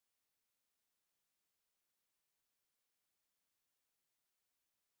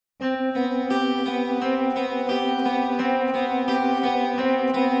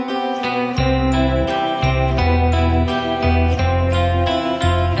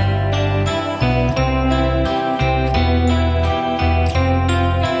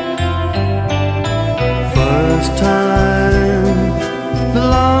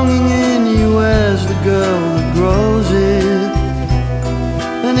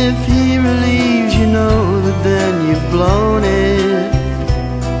if he relieves, you know that then you've blown it.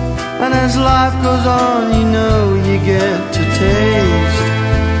 And as life goes on, you know you get to taste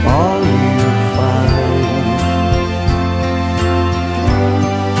all you find.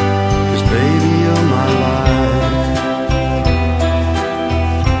 'Cause baby, you're my life.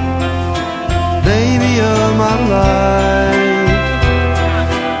 Baby, you're my life.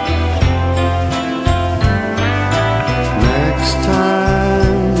 Next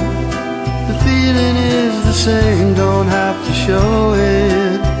time the feeling is the same, don't have to show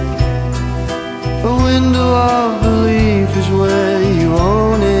it. A window of belief is where you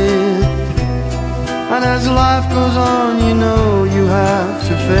own it. And as life goes on, you know you have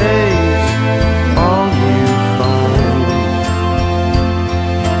to face all you find.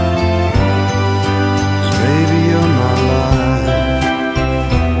 'Cause baby, you're my life.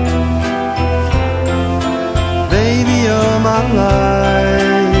 Baby, you're my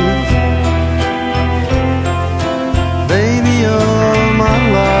life. Baby, you're my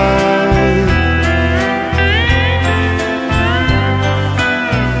life.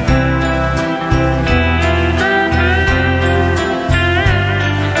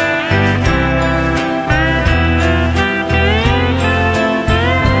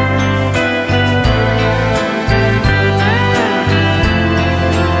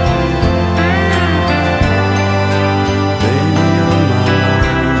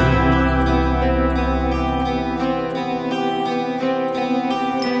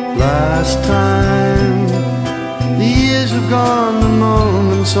 Last time, the years have gone, the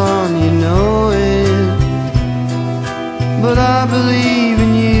moment's on, you know it. But I believe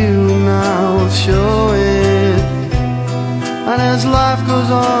in you, and I will show it. And as life goes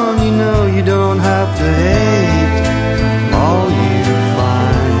on, you know you don't have to hate.